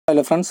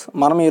Hello friends,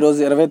 మనం ఈరోజు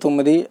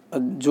 29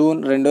 June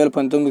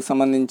 2019కి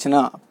సంబంధించిన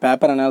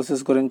పేపర్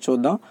అనాలిసిస్ గురించి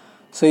చూద్దాం.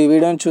 సో ఈ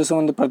వీడియోని చూసే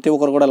ముందు ప్రతి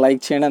ఒక్కరు కూడా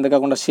లైక్ చేయండి,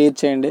 అంతేకాకుండా షేర్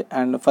చేయండి.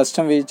 అండ్ ఫస్ట్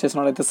టైం విజిట్ చేసిన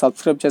వాళ్ళైతే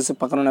సబ్స్క్రైబ్ చేసి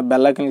పక్కన ఉన్న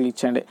బెల్ ఐకాన్ క్లిక్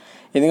చేయండి.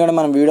 ఎందుకంటే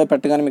మనం వీడియో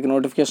పెట్టగానే మీకు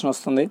నోటిఫికేషన్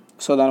వస్తుంది.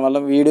 సో దానివల్ల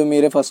వీడియో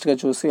మీరే ఫస్ట్గా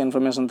చూసి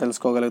ఇన్ఫర్మేషన్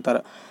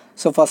తెలుసుకోగలుగుతారు.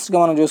 సో ఫస్ట్గా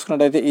మనం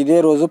చూసుకున్నట్టయితే ఇదే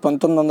రోజు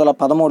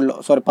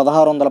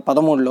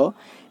 1613లో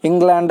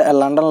ఇంగ్లాండ్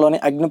లండన్లోని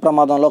అగ్ని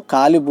ప్రమాదంలో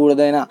కాలి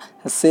బూడిదైన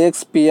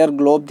షేక్స్పియర్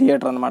గ్లోబ్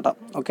థియేటర్ అనమాట.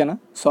 ఓకేనా.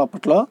 సో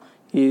అప్పట్లో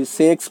ఈ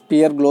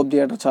షేక్స్పియర్ గ్లోబ్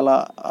థియేటర్ చాలా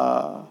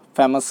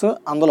ఫేమస్.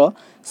 అందులో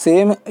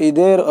సేమ్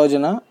ఇదే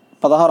రోజున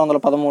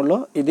 1613లో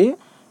ఇది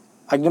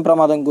అగ్ని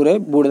ప్రమాదం గురై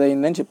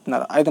బూడిదైందని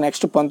చెప్తున్నారు. అయితే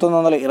నెక్స్ట్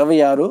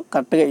 1926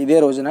 కరెక్ట్గా ఇదే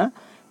రోజున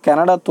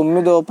కెనడా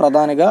 9వ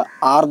ప్రధానిగా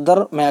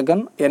ఆర్థర్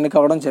మేగన్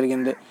ఎన్నికవ్వడం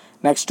జరిగింది.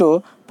 నెక్స్ట్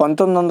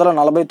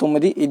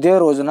 1949 ఇదే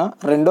రోజున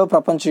రెండో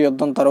ప్రపంచ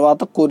యుద్ధం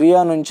తర్వాత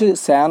కొరియా నుంచి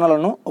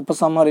సేనలను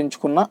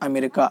ఉపసంహరించుకున్న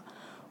అమెరికా.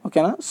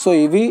 ఓకేనా. సో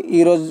ఇవి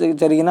ఈరోజు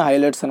జరిగిన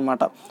హైలైట్స్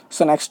అనమాట.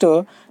 సో నెక్స్ట్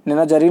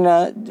నిన్న జరిగిన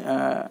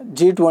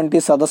G20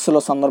 సదస్సుల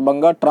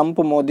సందర్భంగా ట్రంప్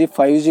మోదీ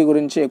 5G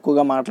గురించి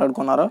ఎక్కువగా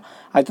మాట్లాడుకున్నారు.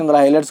 అయితే ఇందులో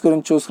హైలైట్స్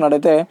గురించి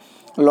చూసుకున్నట్టయితే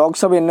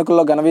లోక్సభ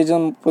ఎన్నికల్లో ఘన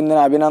విజయం పొందిన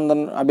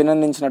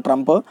అభినందించిన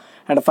Trump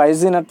and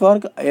 5G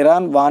network,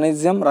 Iran,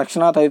 వాణిజ్యం,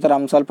 రక్షణ తదితర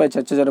అంశాలపై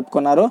చర్చ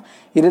జరుపుకున్నారు.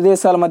 ఇరు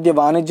దేశాల మధ్య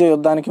వాణిజ్య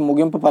యుద్ధానికి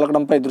ముగింపు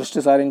పలకడంపై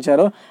దృష్టి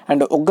సారించారు.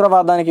 అండ్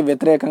ఉగ్రవాదానికి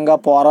వ్యతిరేకంగా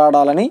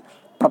పోరాడాలని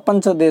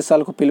ప్రపంచ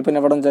దేశాలకు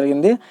పిలుపునివ్వడం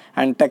జరిగింది.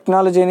 అండ్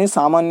టెక్నాలజీని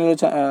సామాన్యుల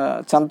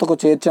చెంతకు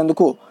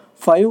చేర్చేందుకు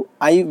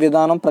 5I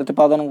విధానం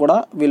ప్రతిపాదన కూడా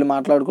వీళ్ళు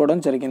మాట్లాడుకోవడం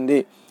జరిగింది.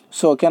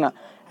 సో ఓకేనా.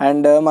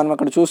 అండ్ మనం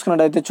ఇక్కడ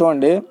చూసుకున్నట్టయితే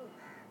చూడండి,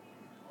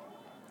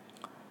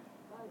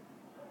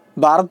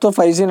 భారత్తో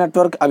 5G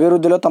నెట్వర్క్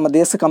అభివృద్ధిలో తమ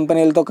దేశ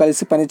కంపెనీలతో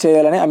కలిసి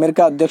పనిచేయాలని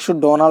అమెరికా అధ్యక్షుడు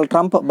డొనాల్డ్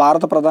ట్రంప్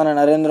భారత ప్రధాని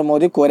నరేంద్ర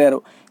మోదీ కోరారు.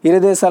 ఇరు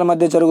దేశాల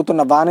మధ్య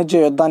జరుగుతున్న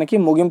వాణిజ్య యుద్ధానికి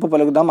ముగింపు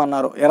పలుకుదాం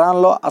అన్నారు.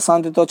 ఇరాన్లో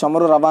అశాంతితో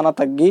చమురు రవాణా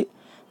తగ్గి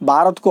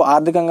భారత్కు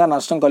ఆర్థికంగా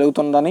నష్టం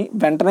కలుగుతుందని,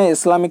 వెంటనే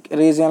ఇస్లామిక్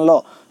రీజియన్లో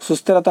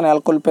సుస్థిరత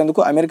నెలకొల్పేందుకు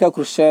అమెరికా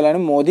కృషి చేయాలని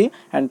మోదీ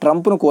అండ్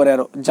ట్రంప్ను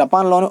కోరారు.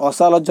 జపాన్లోని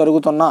ఒసాలో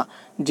జరుగుతున్న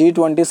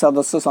G20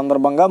 సదస్సు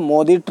సందర్భంగా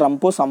మోదీ,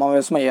 ట్రంప్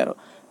సమావేశమయ్యారు.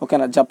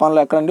 ఓకేనా. జపాన్లో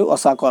ఎక్కడండి?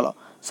 ఒసాకాలో.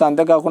 సో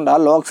అంతేకాకుండా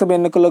లోక్సభ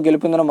ఎన్నికల్లో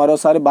గెలుపొందిన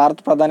మరోసారి భారత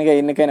ప్రధానిగా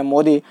ఎన్నికైన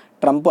మోదీ,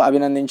 ట్రంప్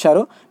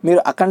అభినందించారు.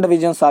 మీరు అఖండ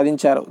విజయం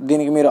సాధించారు,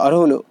 దీనికి మీరు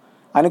అర్హులు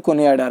అని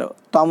కొనియాడారు.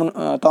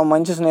 తాము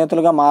మంచి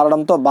స్నేహితులుగా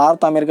మారడంతో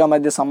భారత్ అమెరికా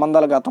మధ్య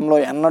సంబంధాలు గతంలో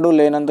ఎన్నడూ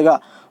లేనంతగా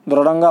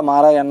దృఢంగా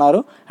మారాయన్నారు.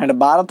 అండ్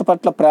భారత్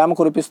పట్ల ప్రేమ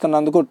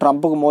కురిపిస్తున్నందుకు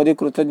ట్రంప్కు మోదీ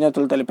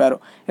కృతజ్ఞతలు తెలిపారు.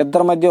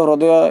 ఇద్దరి మధ్య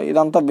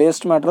ఇదంతా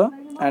వేస్ట్ మ్యాటర్.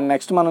 అండ్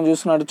నెక్స్ట్ మనం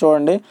చూసినట్టు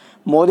చూడండి,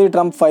 మోదీ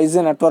ట్రంప్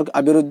 5G నెట్వర్క్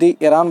అభివృద్ధి,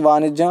 ఇరాన్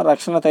వాణిజ్యం,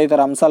 రక్షణ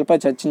తదితర అంశాలపై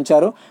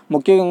చర్చించారు.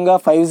 ముఖ్యంగా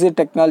 5G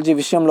టెక్నాలజీ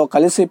విషయంలో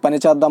కలిసి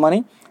పనిచేద్దామని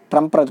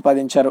ట్రంప్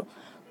ప్రతిపాదించారు.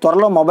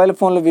 త్వరలో మొబైల్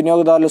ఫోన్ల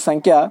వినియోగదారుల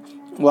సంఖ్య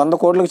 100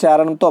 కోట్లకు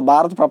చేరడంతో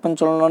భారత్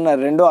ప్రపంచంలోనే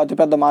రెండో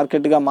అతిపెద్ద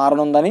మార్కెట్గా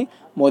మారనుందని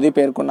మోదీ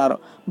పేర్కొన్నారు.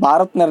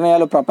 భారత్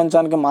నిర్ణయాలు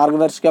ప్రపంచానికి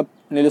మార్గదర్శిగా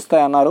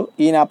నిలుస్తాయన్నారు.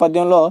 ఈ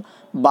నేపథ్యంలో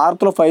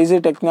భారత్లో 5G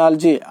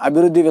టెక్నాలజీ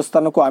అభివృద్ధి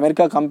విస్తరణకు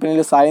అమెరికా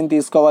కంపెనీలు సాయం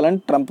తీసుకోవాలని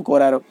ట్రంప్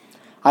కోరారు.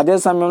 అదే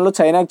సమయంలో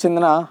చైనాకు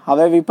చెందిన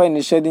హవేవీపై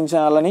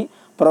నిషేధించాలని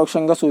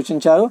పరోక్షంగా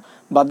సూచించారు.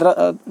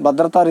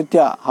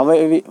 భద్రతారీత్యా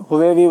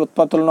హవేవీ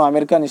ఉత్పత్తులను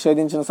అమెరికా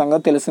నిషేధించిన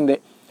సంగతి తెలిసిందే.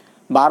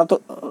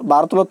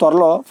 భారత్లో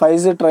త్వరలో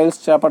 5G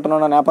ట్రయల్స్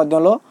చేపట్టనున్న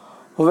నేపథ్యంలో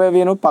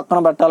హువేవీను పక్కన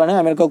పెట్టాలని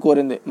అమెరికా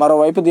కోరింది.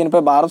 మరోవైపు దీనిపై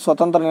భారత్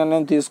స్వతంత్ర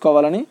నిర్ణయం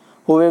తీసుకోవాలని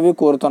హువేవీ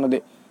కోరుతున్నది.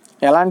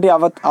 ఎలాంటి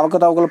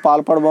అవకతవకలు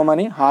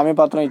పాల్పడబోమని హామీ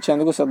పత్రం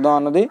ఇచ్చేందుకు సిద్ధం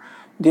అన్నది.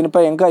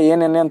 దీనిపై ఇంకా ఏ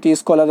నిర్ణయం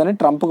తీసుకోలేదని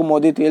ట్రంప్కు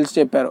మోదీ తేల్చి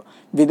చెప్పారు.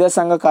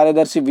 విదేశాంగ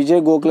కార్యదర్శి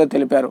విజయ్ గోఖలే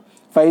తెలిపారు.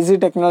 5G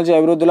టెక్నాలజీ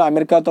అభివృద్ధిలో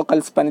అమెరికాతో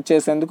కలిసి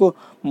పనిచేసేందుకు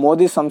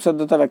మోదీ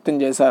సంసిద్ధత వ్యక్తం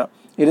చేశారు.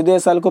 ఇరు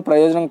దేశాలకు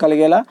ప్రయోజనం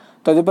కలిగేలా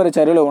తదుపరి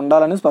చర్యలు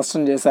ఉండాలని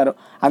స్పష్టం చేశారు.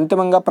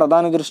 అంతిమంగా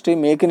ప్రధాని దృష్టి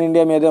మేక్ ఇన్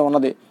ఇండియా మీదే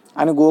ఉన్నది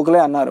అని గోఖలే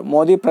అన్నారు.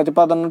 మోదీ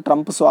ప్రతిపాదనను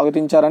ట్రంప్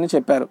స్వాగతించారని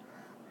చెప్పారు.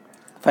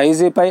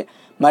 5Gపై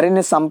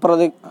మరిన్ని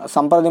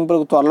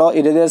సంప్రదింపులకు త్వరలో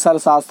ఇరు దేశాల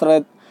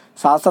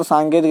శాస్త్ర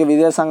సాంకేతిక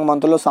విదేశాంగ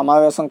మంత్రులు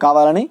సమావేశం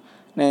కావాలని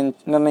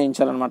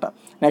నిర్ణయించారనమాట.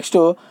 నెక్స్ట్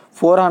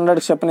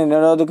 400 క్షిపణి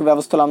నిరోధక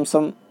వ్యవస్థల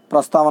అంశం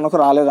ప్రస్తావనకు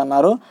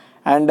రాలేదన్నారు.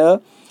 అండ్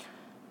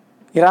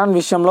ఇరాన్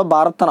విషయంలో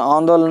భారత్ తన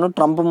ఆందోళనను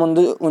ట్రంప్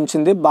ముందు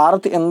ఉంచింది.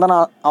 భారత్ ఇంధన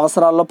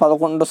అవసరాల్లో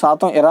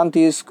 11% ఇరాన్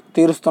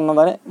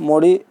తీరుస్తున్నదని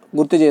మోడీ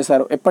గుర్తు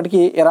చేశారు.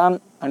 ఇప్పటికీ ఇరాన్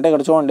అంటే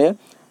ఇక్కడ చూడండి,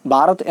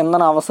 భారత్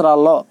ఇంధన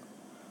అవసరాల్లో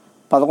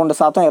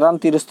 11% ఇరాన్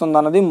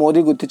తీరుస్తుందన్నది మోదీ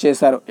గుర్తు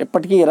చేశారు.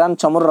 ఇప్పటికీ ఇరాన్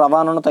చమురు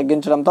రవాణాను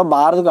తగ్గించడంతో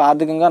భారత్కు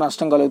ఆర్థికంగా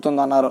నష్టం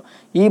కలుగుతుందన్నారు.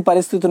 ఈ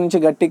పరిస్థితి నుంచి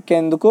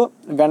గట్టెక్కేందుకు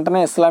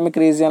వెంటనే ఇస్లామిక్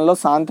రీజియన్లో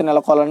శాంతి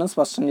నెలకొల్పాలని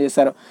స్పష్టం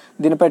చేశారు.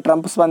 దీనిపై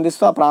ట్రంప్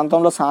స్పందిస్తూ ఆ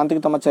ప్రాంతంలో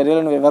శాంతికి తమ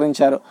చర్యలను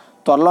వివరించారు.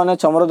 త్వరలోనే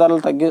చమురు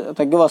ధరలు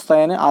తగ్గి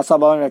వస్తాయని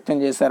ఆశాభావం వ్యక్తం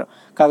చేశారు.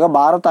 కాగా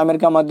భారత్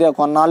అమెరికా మధ్య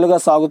కొన్నాళ్లుగా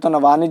సాగుతున్న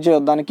వాణిజ్య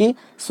యుద్ధానికి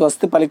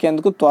స్వస్తి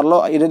పలికేందుకు త్వరలో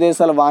ఇరు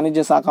దేశాల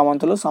వాణిజ్య శాఖ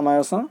మంత్రులు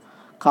సమావేశం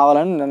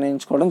కావాలని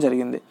నిర్ణయించుకోవడం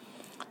జరిగింది.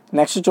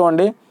 నెక్స్ట్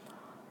చూడండి,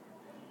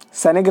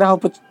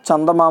 శనిగ్రహపు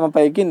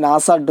చందమామపైకి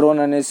నాసా డ్రోన్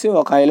అనేసి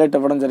ఒక హైలైట్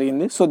ఇవ్వడం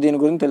జరిగింది. సో దీని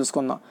గురించి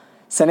తెలుసుకుందాం.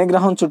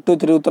 శనిగ్రహం చుట్టూ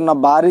తిరుగుతున్న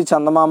భారీ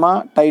చందమామ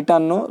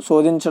టైటాన్ను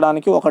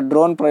శోధించడానికి ఒక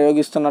డ్రోన్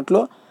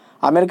ప్రయోగిస్తున్నట్లు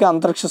అమెరికా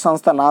అంతరిక్ష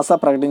సంస్థ నాసా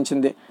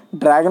ప్రకటించింది.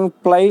 డ్రాగన్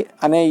ఫ్లై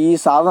అనే ఈ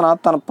సాధన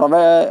తన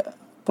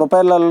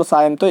ప్రొపెల్లర్ల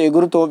సాయంతో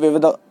ఎగురుతూ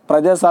వివిధ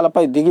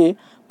ప్రదేశాలపై దిగి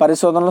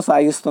పరిశోధనలు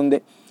సాగిస్తుంది.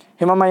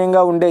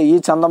 హిమమయంగా ఉండే ఈ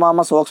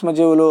చందమామ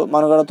సూక్ష్మజీవులు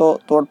మనుగడతో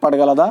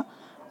తోడ్పడగలదా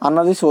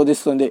అన్నది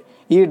శోధిస్తుంది.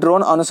 ఈ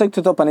డ్రోన్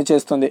అణుశక్తితో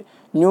పనిచేస్తుంది.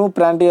 న్యూ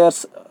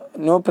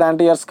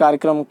ఫ్రాంటియర్స్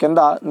కార్యక్రమం కింద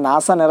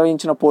నాసా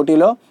నిర్వహించిన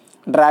పోటీలో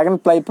డ్రాగన్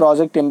ఫ్లై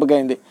ప్రాజెక్ట్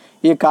ఎంపికైంది.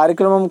 ఈ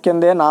కార్యక్రమం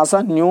కిందే నాసా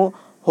న్యూ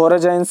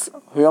హోరైజన్స్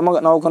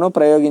వ్యోమనౌకను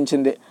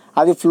ప్రయోగించింది.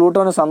 అది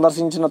ప్లూటోను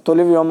సందర్శించిన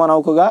తొలి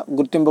వ్యోమనౌకగా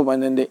గుర్తింపు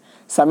పొందింది.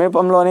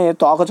 సమీపంలోని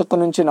తోకచుక్క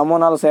నుంచి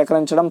నమూనాలు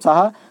సేకరించడం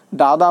సహా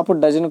దాదాపు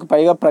డజన్కు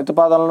పైగా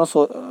ప్రతిపాదనలను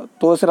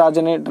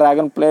తోసిరాజని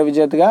డ్రాగన్ ఫ్లై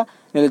విజేతగా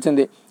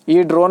నిలిచింది. ఈ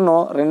డ్రోన్ను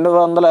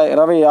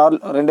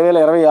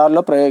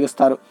 2026లో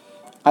ప్రయోగిస్తారు.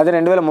 అది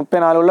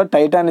 2034లో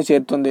టైటాన్ని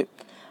చేరుతుంది.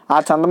 ఆ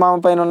చందమామ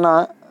పైనున్న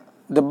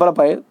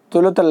దిబ్బలపై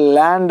తొలుత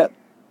ల్యాండ్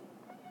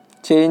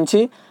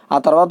చేయించి ఆ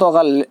తర్వాత ఒక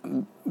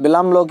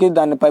బిలంలోకి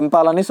దాన్ని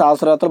పంపాలని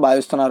శాస్త్రవేత్తలు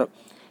భావిస్తున్నారు.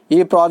 ఈ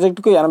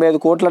ప్రాజెక్టుకు $85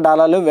 కోట్ల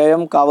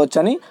వ్యయం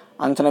కావచ్చని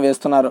అంచనా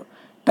వేస్తున్నారు.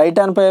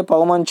 టైటాన్పై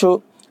పొగమంచు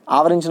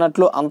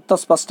ఆవరించినట్లు అంత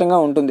స్పష్టంగా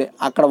ఉంటుంది.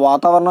 అక్కడ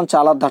వాతావరణం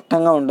చాలా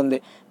దట్టంగా ఉంటుంది.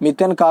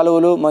 మిథేన్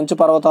కాలువలు, మంచు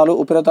పర్వతాలు,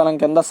 ఉపరితలం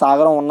కింద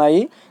సాగరం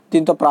ఉన్నాయి.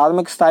 దీంతో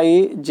ప్రాథమిక స్థాయి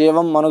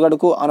జీవం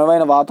మనుగడకు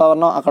అనువైన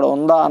వాతావరణం అక్కడ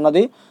ఉందా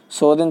అన్నది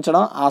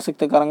శోధించడం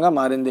ఆసక్తికరంగా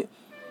మారింది.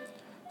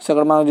 సో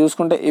ఇక్కడ మనం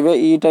చూసుకుంటే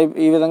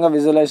ఈ విధంగా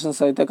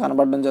విజువలైజేషన్స్ అయితే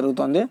కనబడడం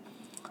జరుగుతుంది.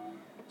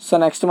 సో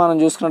నెక్స్ట్ మనం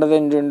చూసుకున్నది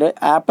ఏంటంటే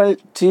యాపిల్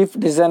చీఫ్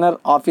డిజైనర్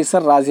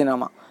ఆఫీసర్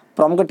రాజీనామా.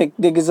 ప్రముఖ టెక్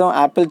దిగ్గజం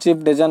Apple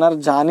chief designer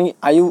Johnny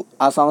I've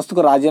ఆ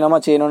సంస్థకు రాజీనామా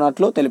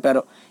చేయనున్నట్లు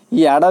తెలిపారు.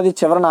 ఈ ఏడాది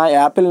చివరన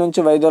యాపిల్ నుంచి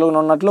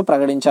వైదొలగనున్నట్లు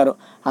ప్రకటించారు.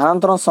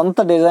 అనంతరం సొంత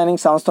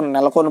డిజైనింగ్ సంస్థను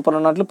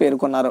నెలకొల్పనున్నట్లు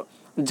పేర్కొన్నారు.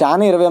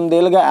 జానీ 28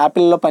 ఏళ్లుగా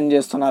యాపిల్లో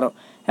పనిచేస్తున్నారు.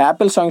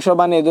 యాపిల్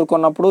సంక్షోభాన్ని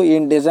ఎదుర్కొన్నప్పుడు ఈ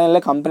డిజైన్లే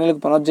కంపెనీలకు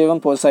పునరుజ్జీవం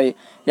పోసాయి.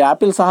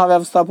 యాపిల్ సహా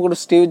వ్యవస్థాపకుడు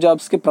స్టీవ్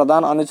జాబ్స్కి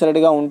ప్రధాన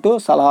అనుచరుడిగా ఉంటూ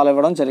సలహాలు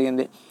ఇవ్వడం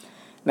జరిగింది.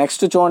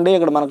 నెక్స్ట్ చూడండి,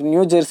 ఇక్కడ మనకు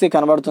న్యూ జెర్సీ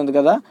కనబడుతుంది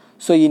కదా.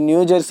 సో ఈ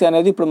న్యూ జెర్సీ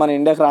అనేది ఇప్పుడు మన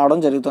ఇండియాకి రావడం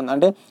జరుగుతుంది.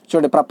 అంటే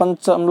చూడండి,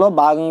 ప్రపంచంలో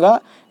భాగంగా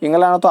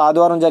ఇంగ్లాండ్తో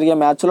ఆదివారం జరిగే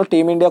మ్యాచ్లో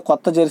టీమిండియా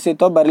కొత్త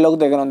జెర్సీతో బరిలోకి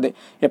దిగనుంది.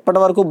 ఇప్పటి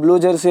వరకు బ్లూ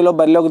జెర్సీలో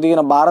బరిలోకి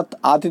దిగిన భారత్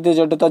ఆతిథ్య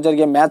జట్టుతో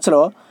జరిగే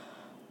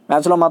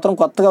మ్యాచ్లో మాత్రం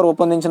కొత్తగా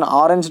రూపొందించిన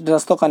ఆరెంజ్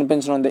డ్రెస్తో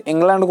కనిపించనుంది.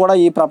 ఇంగ్లాండ్ కూడా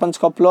ఈ ప్రపంచ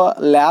కప్లో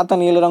లేత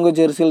నీలిరంగు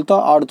జెర్సీలతో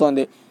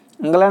ఆడుతోంది.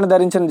 ఇంగ్లాండ్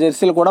ధరించిన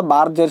జెర్సీలు కూడా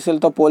భారత్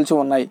జెర్సీలతో పోల్చి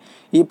ఉన్నాయి.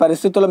 ఈ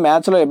పరిస్థితుల్లో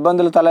మ్యాచ్లో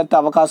ఇబ్బందులు తలెత్తే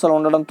అవకాశాలు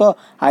ఉండడంతో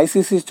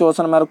ఐసీసీ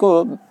సూచన మేరకు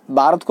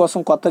భారత్ కోసం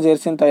కొత్త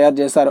జెర్సీని తయారు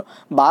చేశారు.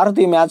 భారత్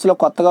ఈ మ్యాచ్లో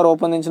కొత్తగా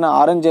రూపొందించిన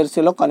ఆరెంజ్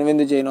జెర్సీలో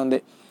కనువిందు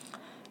చేయనుంది.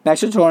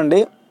 నెక్స్ట్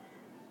చూడండి,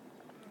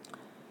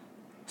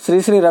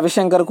 శ్రీ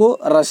రవిశంకర్కు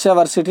రష్యా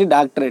వర్సిటీ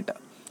డాక్టరేట్.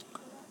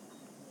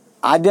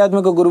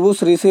 ఆధ్యాత్మిక గురువు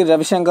శ్రీ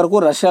రవిశంకర్కు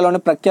రష్యాలోని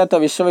ప్రఖ్యాత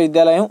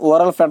విశ్వవిద్యాలయం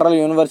ఓరల్ ఫెడరల్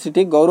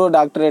యూనివర్సిటీ గౌరవ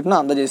డాక్టరేట్ను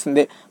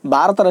అందజేసింది.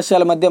 భారత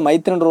రష్యాల మధ్య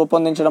మైత్రిని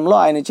రూపొందించడంలో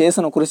ఆయన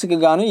చేసిన కృషికి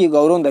గాను ఈ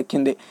గౌరవం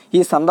దక్కింది. ఈ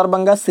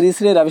సందర్భంగా శ్రీ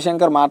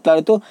రవిశంకర్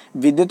మాట్లాడుతూ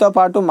విద్యతో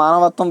పాటు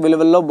మానవత్వం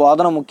విలువల్లో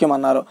బోధన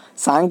ముఖ్యమన్నారు.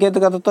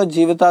 సాంకేతికతతో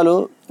జీవితాలు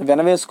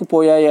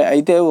వెనవేసుకుపోయాయి,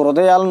 అయితే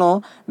హృదయాలను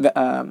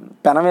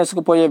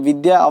పెనవేసుకుపోయే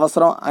విద్య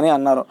అవసరం అని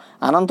అన్నారు.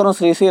 అనంతరం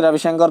శ్రీ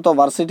రవిశంకర్తో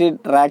వర్సిటీ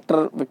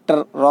డైరెక్టర్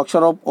విక్టర్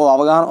రోక్షరోవ్ ఓ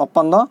అవగాహన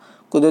ఒప్పందం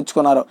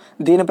కుదుర్చుకున్నారు.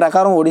 దీని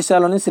ప్రకారం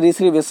ఒడిశాలోని శ్రీ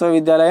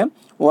విశ్వవిద్యాలయం,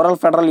 ఓరల్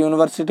ఫెడరల్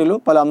యూనివర్సిటీలు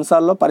పలు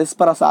అంశాల్లో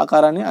పరస్పర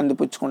సహకారాన్ని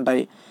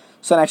అందిపుచ్చుకుంటాయి.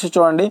 సో నెక్స్ట్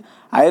చూడండి,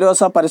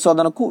 ఐరోసా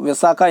పరిశోధనకు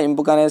విశాఖ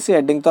ఎంపిక అనేసి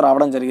హెడ్డింగ్తో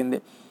రావడం జరిగింది.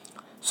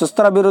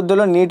 సుస్థిర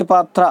అభివృద్ధిలో నీటి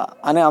పాత్ర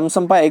అనే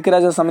అంశంపై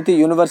ఐక్యరాజ్య సమితి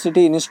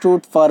university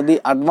institute for the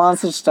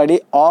advanced study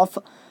of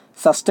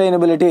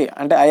sustainability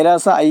అంటే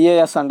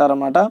IAS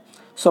అంటారన్నమాట.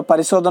 సో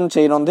పరిశోధన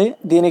చేయనుంది.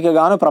 దీనికి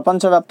గాను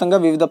ప్రపంచవ్యాప్తంగా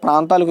వివిధ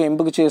ప్రాంతాలకు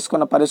ఎంపిక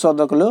చేసుకున్న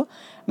పరిశోధకులు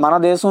మన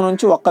దేశం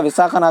నుంచి ఒక్క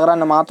విశాఖ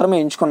నగరాన్ని మాత్రమే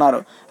ఎంచుకున్నారు.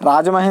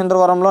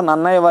 రాజమహేంద్రవరంలో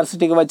నన్నయ్య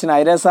వర్సిటీకి వచ్చిన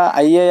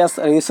IAS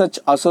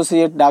రీసెర్చ్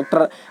అసోసియేట్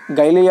డాక్టర్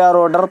గైలియా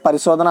రోడర్,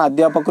 పరిశోధన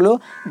అధ్యాపకులు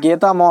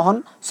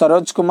గీతామోహన్,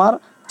 సరోజ్ కుమార్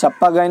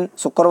చెప్పగైన్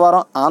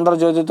శుక్రవారం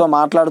ఆంధ్రజ్యోతితో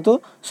మాట్లాడుతూ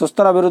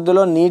సుస్థిర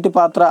అభివృద్ధిలో నీటి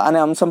పాత్ర అనే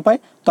అంశంపై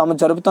తాము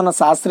జరుపుతున్న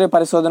శాస్త్రీయ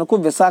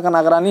పరిశోధనకు విశాఖ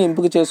నగరాన్ని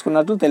ఎంపిక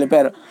చేసుకున్నట్లు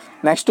తెలిపారు.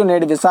 నెక్స్ట్,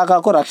 నేడు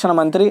విశాఖకు రక్షణ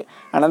మంత్రి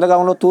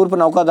అనంతపురంలో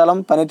తూర్పు నౌకాదళం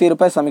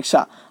పనితీరుపై సమీక్ష.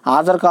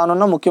 హాజరు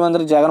కానున్న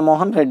ముఖ్యమంత్రి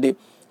జగన్మోహన్ రెడ్డి.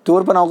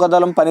 తూర్పు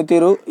నౌకాదళం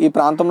పనితీరు, ఈ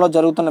ప్రాంతంలో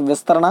జరుగుతున్న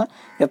విస్తరణ,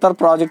 ఇతర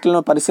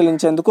ప్రాజెక్టులను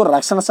పరిశీలించేందుకు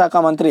రక్షణ శాఖ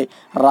మంత్రి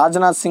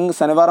రాజ్నాథ్ సింగ్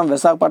శనివారం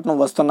విశాఖపట్నం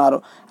వస్తున్నారు.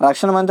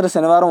 రక్షణ మంత్రి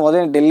శనివారం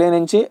ఉదయం ఢిల్లీ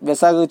నుంచి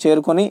విశాఖకు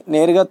చేరుకుని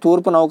నేరుగా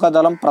తూర్పు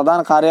నౌకాదళం ప్రధాన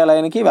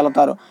కార్యాలయానికి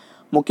వెళతారు.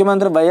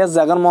 ముఖ్యమంత్రి వైఎస్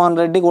జగన్మోహన్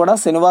రెడ్డి కూడా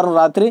శనివారం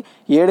రాత్రి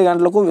 7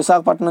 గంటలకు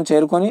విశాఖపట్నం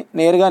చేరుకొని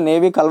నేరుగా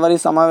నేవీ కల్వరీ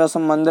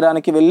సమావేశం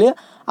మందిరానికి వెళ్ళి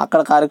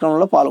అక్కడ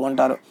కార్యక్రమంలో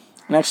పాల్గొంటారు.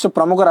 నెక్స్ట్,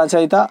 ప్రముఖ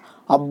రచయిత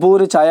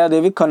అబ్బూరి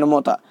ఛాయాదేవి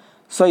కన్నుమూత.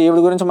 సో ఈవిడ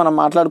గురించి మనం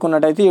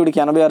మాట్లాడుకున్నట్టయితే ఈవిడికి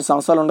 86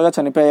 సంవత్సరాలు ఉండగా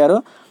చనిపోయారు.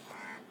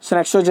 సో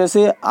నెక్స్ట్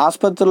వచ్చేసి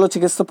ఆసుపత్రిలో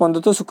చికిత్స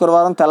పొందుతూ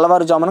శుక్రవారం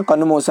తెల్లవారుజామున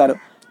కన్నుమూశారు.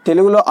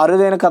 తెలుగులో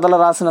అరుదైన కథలు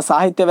రాసిన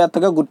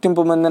సాహిత్యవేత్తగా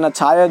గుర్తింపు పొందిన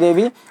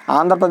ఛాయాదేవి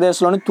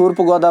ఆంధ్రప్రదేశ్లోని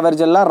తూర్పుగోదావరి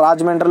జిల్లా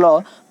రాజమండ్రిలో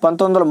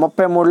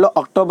 1933లో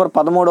అక్టోబర్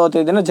 13వ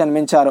తేదీన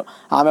జన్మించారు.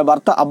 ఆమె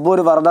భర్త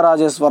అబ్బూరి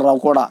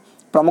వరదరాజేశ్వరరావు కూడా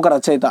ప్రముఖ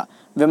రచయిత,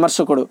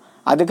 విమర్శకుడు.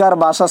 అధికార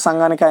భాషా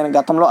సంఘానికి ఆయన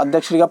గతంలో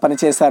అధ్యక్షుడిగా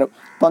పనిచేశారు.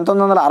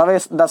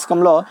 1960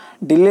 దశకంలో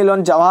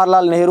ఢిల్లీలోని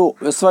జవహర్లాల్ నెహ్రూ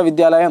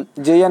విశ్వవిద్యాలయం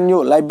జేఎన్యూ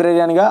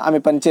లైబ్రేరియన్గా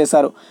ఆమె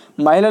పనిచేశారు.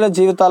 మహిళల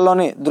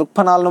జీవితాల్లోని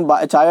దృక్పథాలను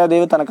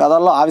ఛాయాదేవి తన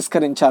కథల్లో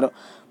ఆవిష్కరించారు.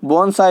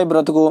 బోన్సాయి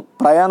బ్రతుకు,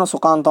 ప్రయాణ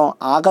సుఖాంతం,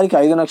 ఆఖరికి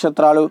 5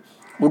 నక్షత్రాలు,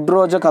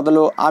 ఉడ్రోజ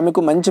కథలు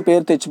ఆమెకు మంచి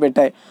పేరు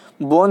తెచ్చిపెట్టాయి.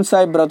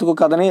 బోన్సాయి బ్రతుకు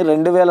కథని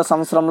 2000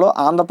 సంవత్సరంలో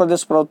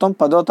ఆంధ్రప్రదేశ్ ప్రభుత్వం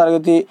 10వ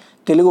తరగతి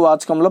తెలుగు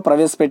వాచకంలో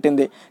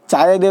ప్రవేశపెట్టింది.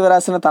 ఛాయాదేవి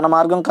రాసిన తన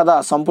మార్గం కథ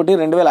సంపుటి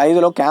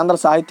 2005లో కేంద్ర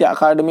సాహిత్య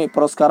అకాడమీ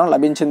పురస్కారం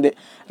లభించింది.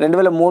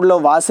 2003లో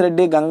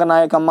వాసిరెడ్డి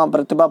గంగనాయకమ్మ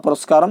ప్రతిభా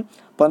పురస్కారం,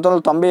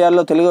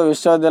 1996లో తెలుగు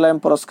విశ్వవిద్యాలయం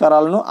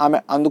పురస్కారాలను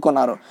ఆమె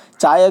అందుకున్నారు.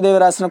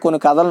 ఛాయాదేవి రాసిన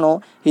కొన్ని కథలను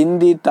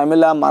హిందీ,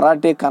 తమిళ,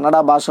 మరాఠీ, కన్నడ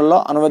భాషల్లో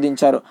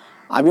అనువదించారు.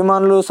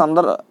 అభిమానులు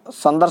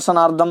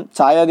సందర్శనార్థం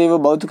ఛాయాదేవి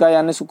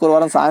భౌతికాయాన్ని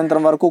శుక్రవారం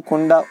సాయంత్రం వరకు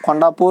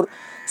కొండాపూర్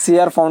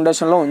సిఆర్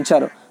ఫౌండేషన్లో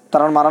ఉంచారు.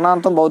 తన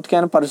మరణాంతం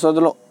భౌతికాయాన్ని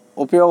పరిశోధనలో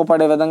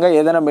ఉపయోగపడే విధంగా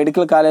ఏదైనా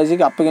మెడికల్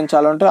కాలేజీకి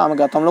అప్పగించాలంటూ ఆమె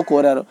గతంలో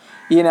కోరారు.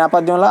 ఈ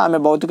నేపథ్యంలో ఆమె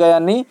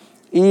భౌతికాయాన్ని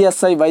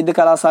ఈఎస్ఐ వైద్య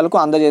కళాశాలకు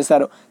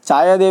అందజేశారు.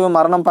 ఛాయాదేవి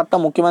మరణం పట్ల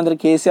ముఖ్యమంత్రి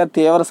కేసీఆర్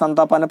తీవ్ర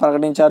సంతాపాన్ని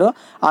ప్రకటించారు.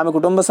 ఆమె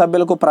కుటుంబ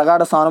సభ్యులకు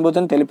ప్రగాఢ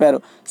సానుభూతిని తెలిపారు.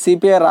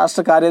 సిపిఐ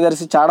రాష్ట్ర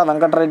కార్యదర్శి చాడ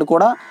వెంకటరెడ్డి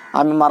కూడా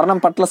ఆమె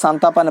మరణం పట్ల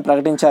సంతాపాన్ని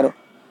ప్రకటించారు.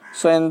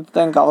 సో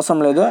ఇంకా అవసరం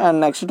లేదు. అండ్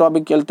నెక్స్ట్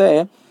టాపిక్కి వెళ్తే,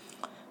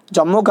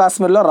 జమ్మూ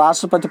కాశ్మీర్లో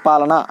రాష్ట్రపతి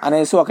పాలన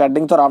అనేసి ఒక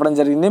హెడ్డింగ్తో రావడం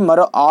జరిగింది.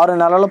 మరో 6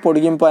 నెలల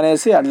పొడిగింపు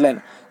అనేసి హెడ్లైన్.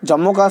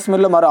 జమ్మూ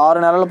కాశ్మీర్లో మరో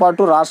 6 నెలల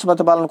పాటు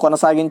రాష్ట్రపతి పాలన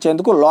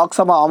కొనసాగించేందుకు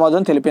లోక్సభ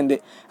ఆమోదం తెలిపింది.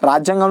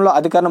 రాజ్యాంగంలో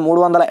అధికరణ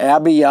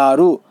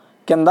 356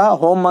 కింద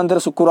హోంమంత్రి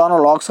శుక్రవారం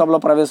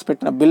లోక్సభలో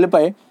ప్రవేశపెట్టిన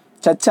బిల్లుపై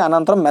చర్చ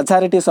అనంతరం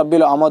మెజారిటీ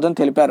సభ్యులు ఆమోదం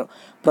తెలిపారు.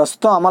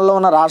 ప్రస్తుతం అమల్లో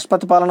ఉన్న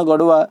రాష్ట్రపతి పాలన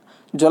గడువు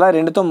జూలై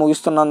 2తో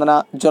ముగుస్తున్నందున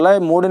జూలై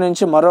 3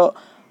 నుంచి మరో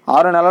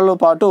 6 నెలల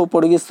పాటు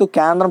పొడిగిస్తూ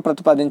కేంద్రం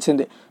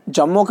ప్రతిపాదించింది.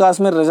 జమ్మూ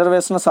కాశ్మీర్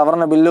రిజర్వేషన్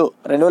సవరణ బిల్లు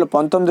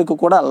 2019కు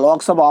కూడా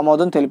లోక్సభ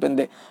ఆమోదం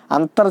తెలిపింది.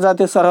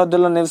 అంతర్జాతీయ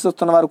సరిహద్దుల్లో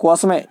నివసిస్తున్న వారి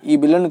కోసమే ఈ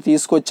బిల్లును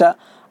తీసుకొచ్చా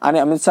అని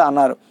అమిత్ షా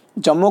అన్నారు.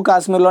 జమ్మూ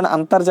కాశ్మీర్లోని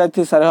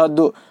అంతర్జాతీయ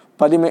సరిహద్దు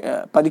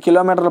 10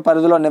 కిలోమీటర్ల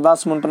పరిధిలో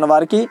నివాసం ఉంటున్న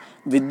వారికి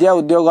విద్యా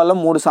ఉద్యోగాల్లో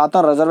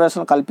 3%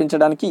 రిజర్వేషన్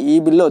కల్పించడానికి ఈ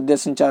బిల్లు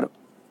ఉద్దేశించారు.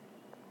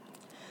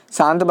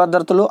 శాంతి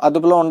భద్రతలు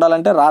అదుపులో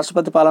ఉండాలంటే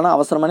రాష్ట్రపతి పాలన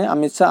అవసరమని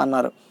అమిత్ షా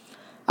అన్నారు.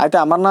 అయితే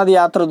అమర్నాథ్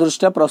యాత్ర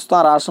దృష్ట్యా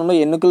ప్రస్తుతం రాష్ట్రంలో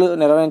ఎన్నికలు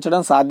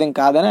నిర్వహించడం సాధ్యం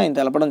కాదని ఆయన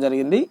తెలపడం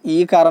జరిగింది. ఈ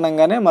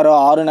కారణంగానే మరో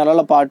 6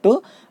 నెలల పాటు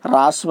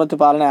రాష్ట్రపతి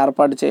పాలన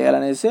ఏర్పాటు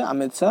చేయాలనేసి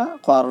అమిత్ షా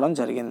కోరడం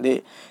జరిగింది.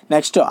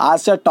 నెక్స్ట్,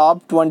 ఆసియా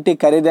టాప్ 20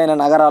 ఖరీదైన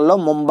నగరాల్లో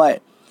ముంబై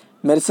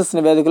మెర్సిస్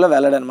నివేదికలో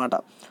వెల్లడనమాట.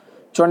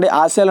 చూడండి,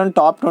 ఆసియాలోని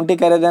టాప్ 20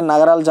 ఖరీదైన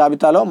నగరాల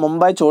జాబితాలో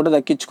ముంబై చోటు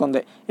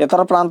దక్కించుకుంది.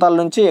 ఇతర ప్రాంతాల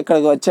నుంచి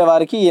ఇక్కడికి వచ్చే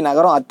వారికి ఈ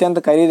నగరం అత్యంత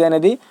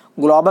ఖరీదైనది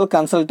గ్లోబల్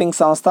కన్సల్టింగ్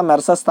సంస్థ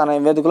మెర్సస్ తన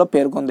నివేదికలో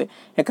పేర్కొంది.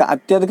 ఇక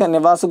అత్యధిక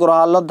నివాస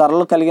గృహాల్లో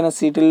ధరలు కలిగిన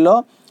సీట్లలో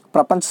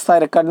ప్రపంచ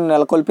స్థాయి రికార్డును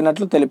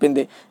నెలకొల్పినట్లు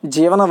తెలిపింది.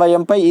 జీవన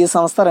వ్యయంపై ఈ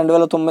సంస్థ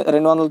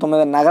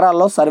 209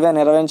 నగరాల్లో సర్వే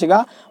నిర్వహించగా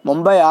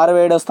ముంబై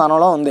 67వ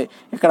స్థానంలో ఉంది.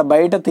 ఇక్కడ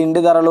బయట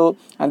తిండి ధరలు,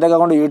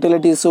 అంతేకాకుండా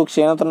యూటిలిటీస్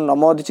క్షీణతను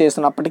నమోదు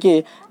చేసినప్పటికీ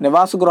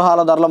నివాస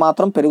గృహాల ధరలు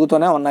మాత్రం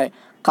పెరుగుతూనే ఉన్నాయి.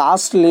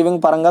 కాస్ట్ లివింగ్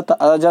పరంగా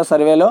తాజా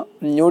సర్వేలో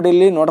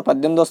న్యూఢిల్లీ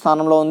 118వ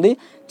స్థానంలో ఉంది,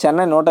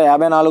 చెన్నై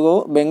 154,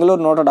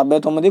 బెంగళూరు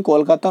 179,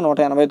 కోల్కతా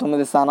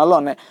 189 స్థానాల్లో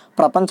ఉన్నాయి.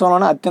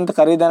 ప్రపంచంలోనే అత్యంత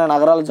ఖరీదైన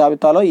నగరాల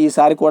జాబితాలో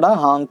ఈసారి కూడా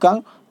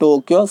హాంకాంగ్,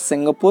 టోక్యో,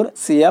 సింగపూర్,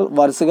 సియాల్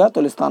వరుసగా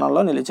తొలి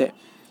స్థానంలో నిలిచాయి.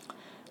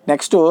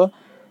 Next,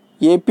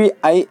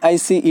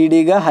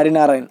 ఏపీఐఐసిఈడిగా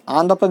Harinarayan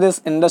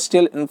Andhra Pradesh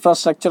industrial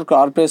infrastructure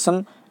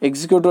corporation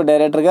executive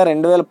డైరెక్టర్గా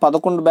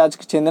 2011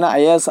 బ్యాచ్కి చెందిన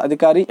ఐఏఎస్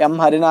అధికారి ఎం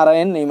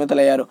హరినారాయణ్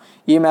నియమితులయ్యారు.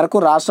 ఈ మేరకు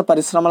రాష్ట్ర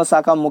పరిశ్రమల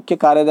శాఖ ముఖ్య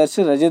కార్యదర్శి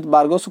రజిత్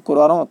భార్గవ్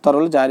శుక్రవారం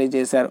ఉత్తర్వులు జారీ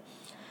చేశారు.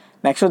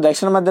 నెక్స్ట్,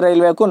 దక్షిణ మధ్య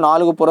రైల్వేకు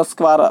 4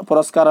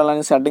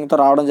 పురస్కారాలని సెట్టింగ్తో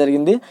రావడం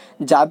జరిగింది.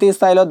 జాతీయ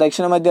స్థాయిలో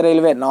దక్షిణ మధ్య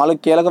రైల్వే 4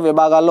 కీలక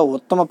విభాగాల్లో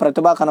ఉత్తమ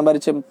ప్రతిభ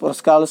కనబరిచే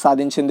పురస్కారాలు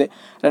సాధించింది.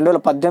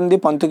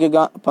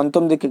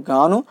 2018-19కి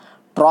గాను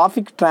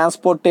traffic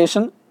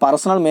transportation,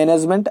 personal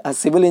management,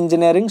 civil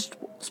engineering,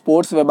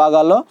 sports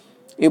విభాగాల్లో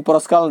ఈ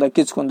పురస్కారాలను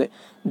దక్కించుకుంది.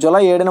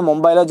 జూలై 7న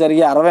ముంబైలో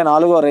జరిగే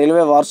 64వ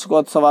రైల్వే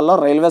వార్షికోత్సవాల్లో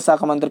రైల్వే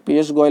శాఖ మంత్రి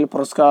పీయూష్ గోయల్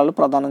పురస్కారాలు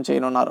ప్రదానం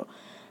చేయనున్నారు.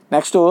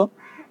 నెక్స్ట్,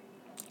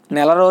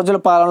 నెల రోజుల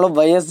పాలనలో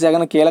వైఎస్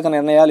జగన్ కీలక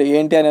నిర్ణయాలు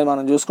ఏంటి అనేది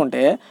మనం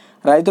చూసుకుంటే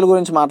రైతుల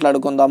గురించి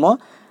మాట్లాడుకుందాము.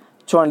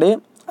 చూడండి,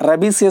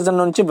 రబీ సీజన్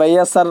నుంచి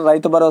వైఎస్ఆర్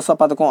రైతు భరోసా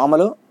పథకం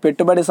అమలు.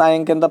 పెట్టుబడి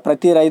సాయం కింద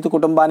ప్రతి రైతు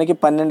కుటుంబానికి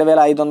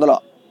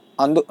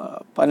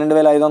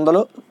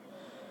 12,500.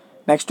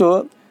 నెక్స్ట్,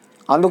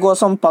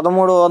 అందుకోసం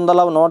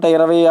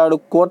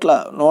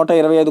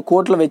 125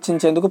 కోట్లు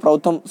వెచ్చించేందుకు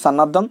ప్రభుత్వం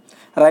సన్నద్ధం.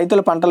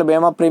 రైతుల పంటల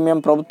బీమా ప్రీమియం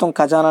ప్రభుత్వం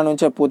ఖజానా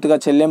నుంచే పూర్తిగా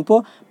చెల్లింపు.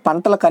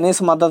 పంటల కనీస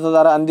మద్దతు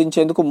ధర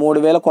అందించేందుకు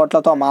 3,000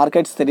 కోట్లతో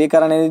మార్కెట్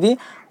స్థిరీకరణ అనేది.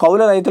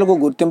 కౌలు రైతులకు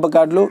గుర్తింపు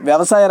కార్డులు.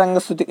 వ్యవసాయ రంగ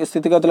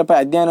స్థితిగతులపై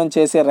అధ్యయనం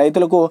చేసే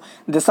రైతులకు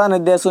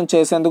దిశానిర్దేశం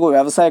చేసేందుకు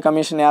వ్యవసాయ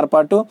కమిషన్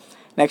ఏర్పాటు.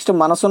 నెక్స్ట్,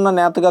 మనసున్న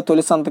నేతగా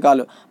తొలి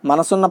సంతకాలు.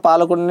 మనసున్న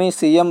పాలకుడిని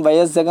సీఎం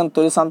వైఎస్ జగన్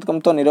తొలి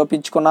సంతకంతో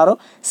నిరూపించుకున్నారు.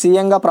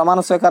 సీఎంగా ప్రమాణ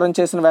స్వీకారం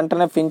చేసిన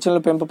వెంటనే పింఛన్ల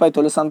పెంపుపై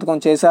తొలి సంతకం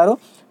చేశారు.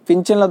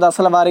 పింఛన్ల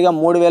దశల వారీగా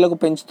 3,000కు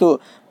పెంచుతూ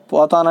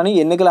పోతానని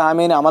ఎన్నికల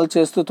హామీని అమలు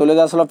చేస్తూ తొలి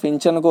దశలో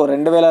పింఛన్కు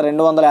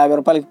 2,250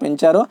 రూపాయలకి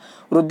పెంచారు.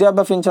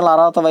 వృద్ధాప్య పింఛన్ల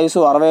అర్హత వయసు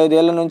 65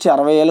 ఏళ్ల నుంచి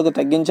 60 ఏళ్లకు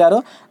తగ్గించారు.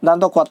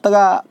 దాంతో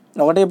కొత్తగా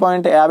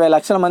 1.50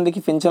 లక్షల మందికి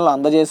పింఛన్లు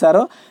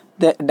అందజేశారు.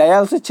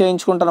 డయాలసిస్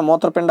చేయించుకుంటున్న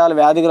మూత్రపిండాల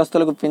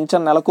వ్యాధిగ్రస్తులకు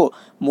పింఛన్ నెలకు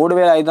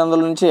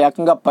 3,500 నుంచి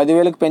ఏకంగా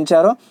 10,000కు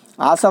పెంచారు.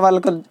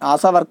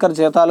 ఆశా వర్కర్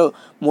జీతాలు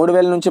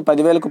 3,000 నుంచి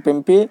 10,000కు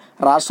పెంపి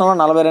రాష్ట్రంలో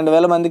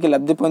 42,000 మందికి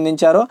లబ్ధి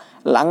పొందించారు.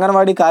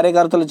 అంగన్వాడీ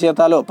కార్యకర్తల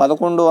జీతాలు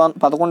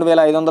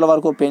 11,500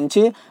 వరకు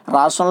పెంచి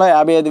రాష్ట్రంలో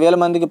 55,000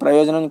 మందికి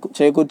ప్రయోజనం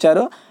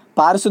చేకూర్చారు.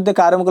 పారిశుద్ధ్య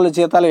కార్మికుల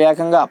జీతాలు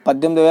ఏకంగా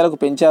 18,000కు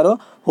పెంచారు.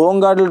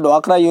 హోంగార్డులు,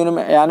 డ్వాక్రా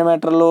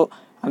యానిమేటర్లు,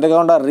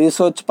 అంతేకాకుండా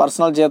రీసెర్చ్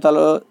పర్సనల్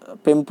జీతాలు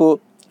పెంపు.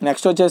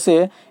 నెక్స్ట్ వచ్చేసి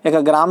ఇక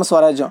గ్రామ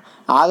స్వరాజ్యం.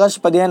 ఆగస్టు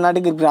 15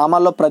 నాటికి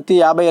గ్రామాల్లో ప్రతి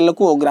 50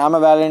 ఏళ్లకు గ్రామ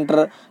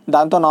వాలంటీర్,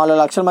 దాంతో 4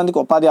 లక్షల మందికి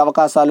ఉపాధి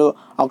అవకాశాలు.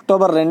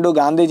 అక్టోబర్ 2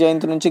 గాంధీ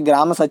జయంతి నుంచి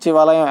గ్రామ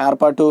సచివాలయం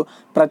ఏర్పాటు.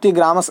 ప్రతి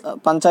గ్రామ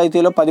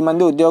పంచాయతీలో 10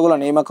 మంది ఉద్యోగుల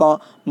నియామకం.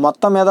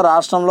 మొత్తం మీద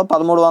రాష్ట్రంలో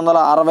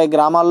 1,360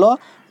 గ్రామాల్లో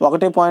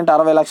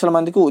 1.60 లక్షల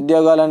మందికి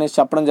ఉద్యోగాలు అనేసి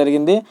చెప్పడం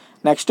జరిగింది.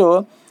 నెక్స్ట్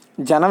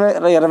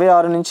జనవరి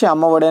 26 నుంచి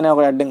అమ్మఒడి అనే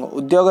ఒక హెడ్డింగ్.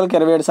 ఉద్యోగులకు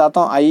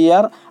 27%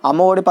 ఐఆర్.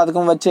 అమ్మఒడి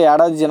పథకం వచ్చే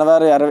ఏడాది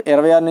జనవరి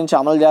 26 నుంచి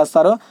అమలు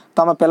చేస్తారు.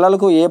 తమ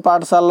పిల్లలకు ఏ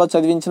పాఠశాలలో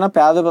చదివించినా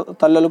పేద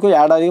తల్లులకు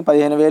ఏడాదికి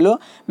 15,000.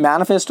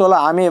 మేనిఫెస్టోలో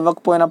హామీ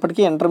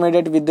ఇవ్వకపోయినప్పటికీ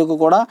ఇంటర్మీడియట్ విద్యకు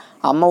కూడా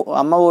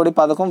అమ్మఒడి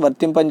పథకం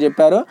వర్తింపని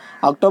చెప్పారు.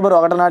 అక్టోబర్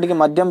 1 నాటికి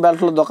మద్యం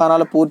బెల్ట్ల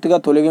దుకాణాలు పూర్తిగా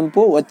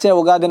తొలగింపు. వచ్చే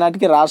ఉగాది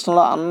నాటికి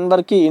రాష్ట్రంలో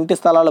అందరికీ ఇంటి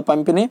స్థలాలు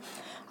పంపిణీ.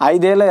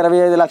 5 ఏళ్ల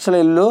 25 లక్షల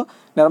ఇల్లు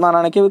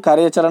నిర్మాణానికి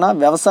కార్యాచరణ.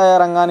 వ్యవసాయ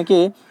రంగానికి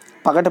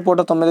పగటిపూట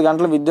 9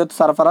 గంటల విద్యుత్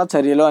సరఫరా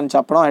చర్యలు అని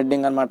చెప్పడం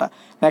హెడ్డింగ్ అనమాట.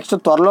 నెక్స్ట్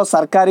త్వరలో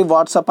సర్కారీ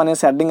వాట్సాప్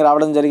అనేసి హెడ్డింగ్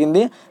రావడం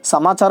జరిగింది.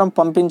 సమాచారం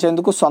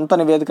పంపించేందుకు సొంత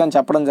నివేదిక అని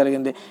చెప్పడం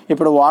జరిగింది.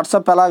 ఇప్పుడు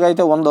వాట్సాప్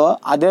ఎలాగైతే ఉందో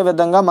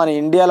అదేవిధంగా మన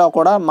ఇండియాలో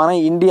కూడా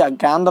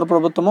కేంద్ర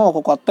ప్రభుత్వము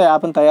ఒక కొత్త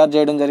యాప్ని తయారు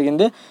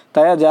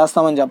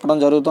చేస్తామని చెప్పడం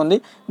జరుగుతుంది.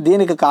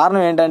 దీనికి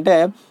కారణం ఏంటంటే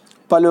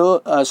పలు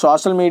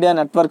సోషల్ మీడియా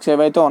నెట్వర్క్స్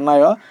ఏవైతే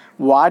ఉన్నాయో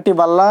వాటి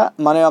వల్ల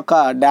మన యొక్క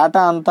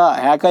డేటా అంతా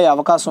హ్యాక్ అయ్యే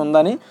అవకాశం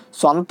ఉందని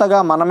సొంతగా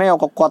మనమే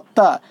ఒక కొత్త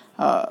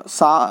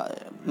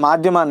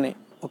మాధ్యమాన్ని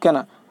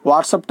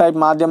వాట్సాప్ టైప్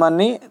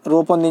మాధ్యమాన్ని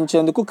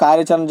రూపొందించేందుకు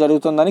కార్యాచరణ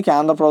జరుగుతుందని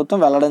కేంద్ర ప్రభుత్వం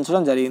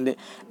వెల్లడించడం జరిగింది.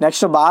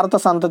 నెక్స్ట్ భారత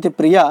సంతతి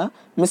ప్రియా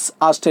మిస్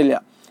ఆస్ట్రేలియా.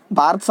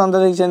 భారత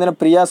సంతతికి చెందిన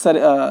ప్రియా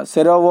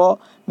సెరోవో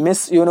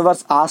మిస్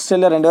యూనివర్స్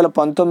ఆస్ట్రేలియా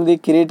 2019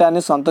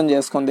 కిరీటాన్ని సొంతం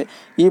చేసుకుంది.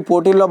 ఈ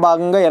పోటీల్లో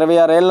భాగంగా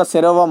 26 ఏళ్ల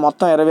సెరోవో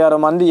మొత్తం 26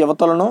 మంది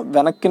యువతులను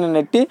వెనక్కి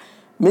నెట్టి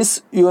మిస్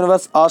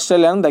యూనివర్స్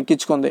ఆస్ట్రేలియాను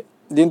దక్కించుకుంది.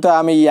 దీంతో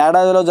ఆమె ఈ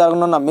ఏడాదిలో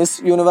జరగనున్న మిస్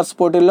యూనివర్స్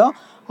పోటీల్లో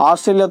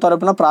ఆస్ట్రేలియా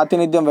తరపున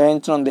ప్రాతినిధ్యం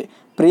వహించనుంది.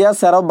 ప్రియా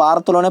సెరవ్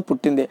భారత్లోనే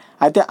పుట్టింది.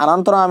 అయితే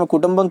అనంతరం ఆమె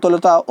కుటుంబం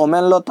తొలుత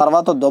ఒమెన్లో,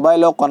 తర్వాత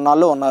దుబాయ్లో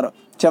కొన్నాళ్ళు ఉన్నారు.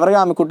 చివరిగా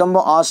ఆమె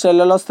కుటుంబం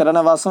ఆస్ట్రేలియాలో స్థిర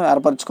నివాసం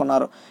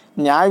ఏర్పరచుకున్నారు.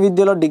 న్యాయ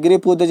విద్యలో డిగ్రీ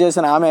పూర్తి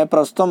చేసిన ఆమె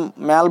ప్రస్తుతం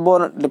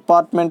Melbourne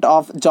department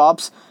of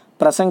jobs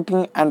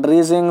processing and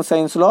reasoning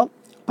సైన్స్లో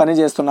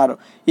పనిచేస్తున్నారు.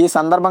 ఈ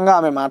సందర్భంగా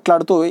ఆమె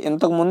మాట్లాడుతూ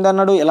ఇంతకు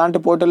ముందన్నడూ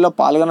ఇలాంటి పోటీల్లో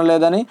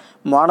పాల్గొనలేదని,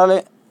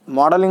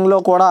 మోడలింగ్లో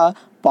కూడా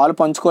పాలు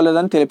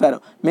పంచుకోలేదని తెలిపారు.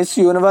 మిస్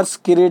యూనివర్స్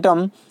కిరీటం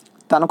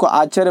తనకు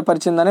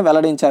ఆశ్చర్యపరిచిందని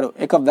వెల్లడించారు.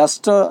 ఇక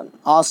వెస్ట్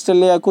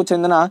ఆస్ట్రేలియాకు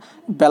చెందిన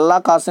బెల్లా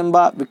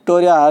కాసింబా,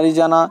 విక్టోరియా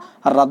హరిజానా,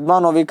 రద్మా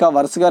నోవికా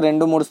వరుసగా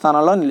 2-3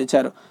 స్థానాల్లో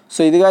నిలిచారు. సో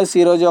ఇదిగా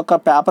ఈరోజు యొక్క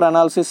పేపర్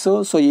అనాలిసిస్.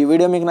 సో ఈ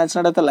వీడియో మీకు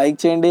నచ్చినట్లయితే లైక్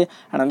చేయండి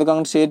అండ్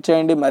అందుకని షేర్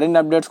చేయండి. మరిన్ని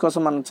అప్డేట్స్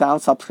కోసం మన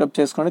ఛానల్ సబ్స్క్రైబ్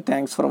చేసుకోండి.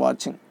 Thanks for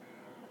watching.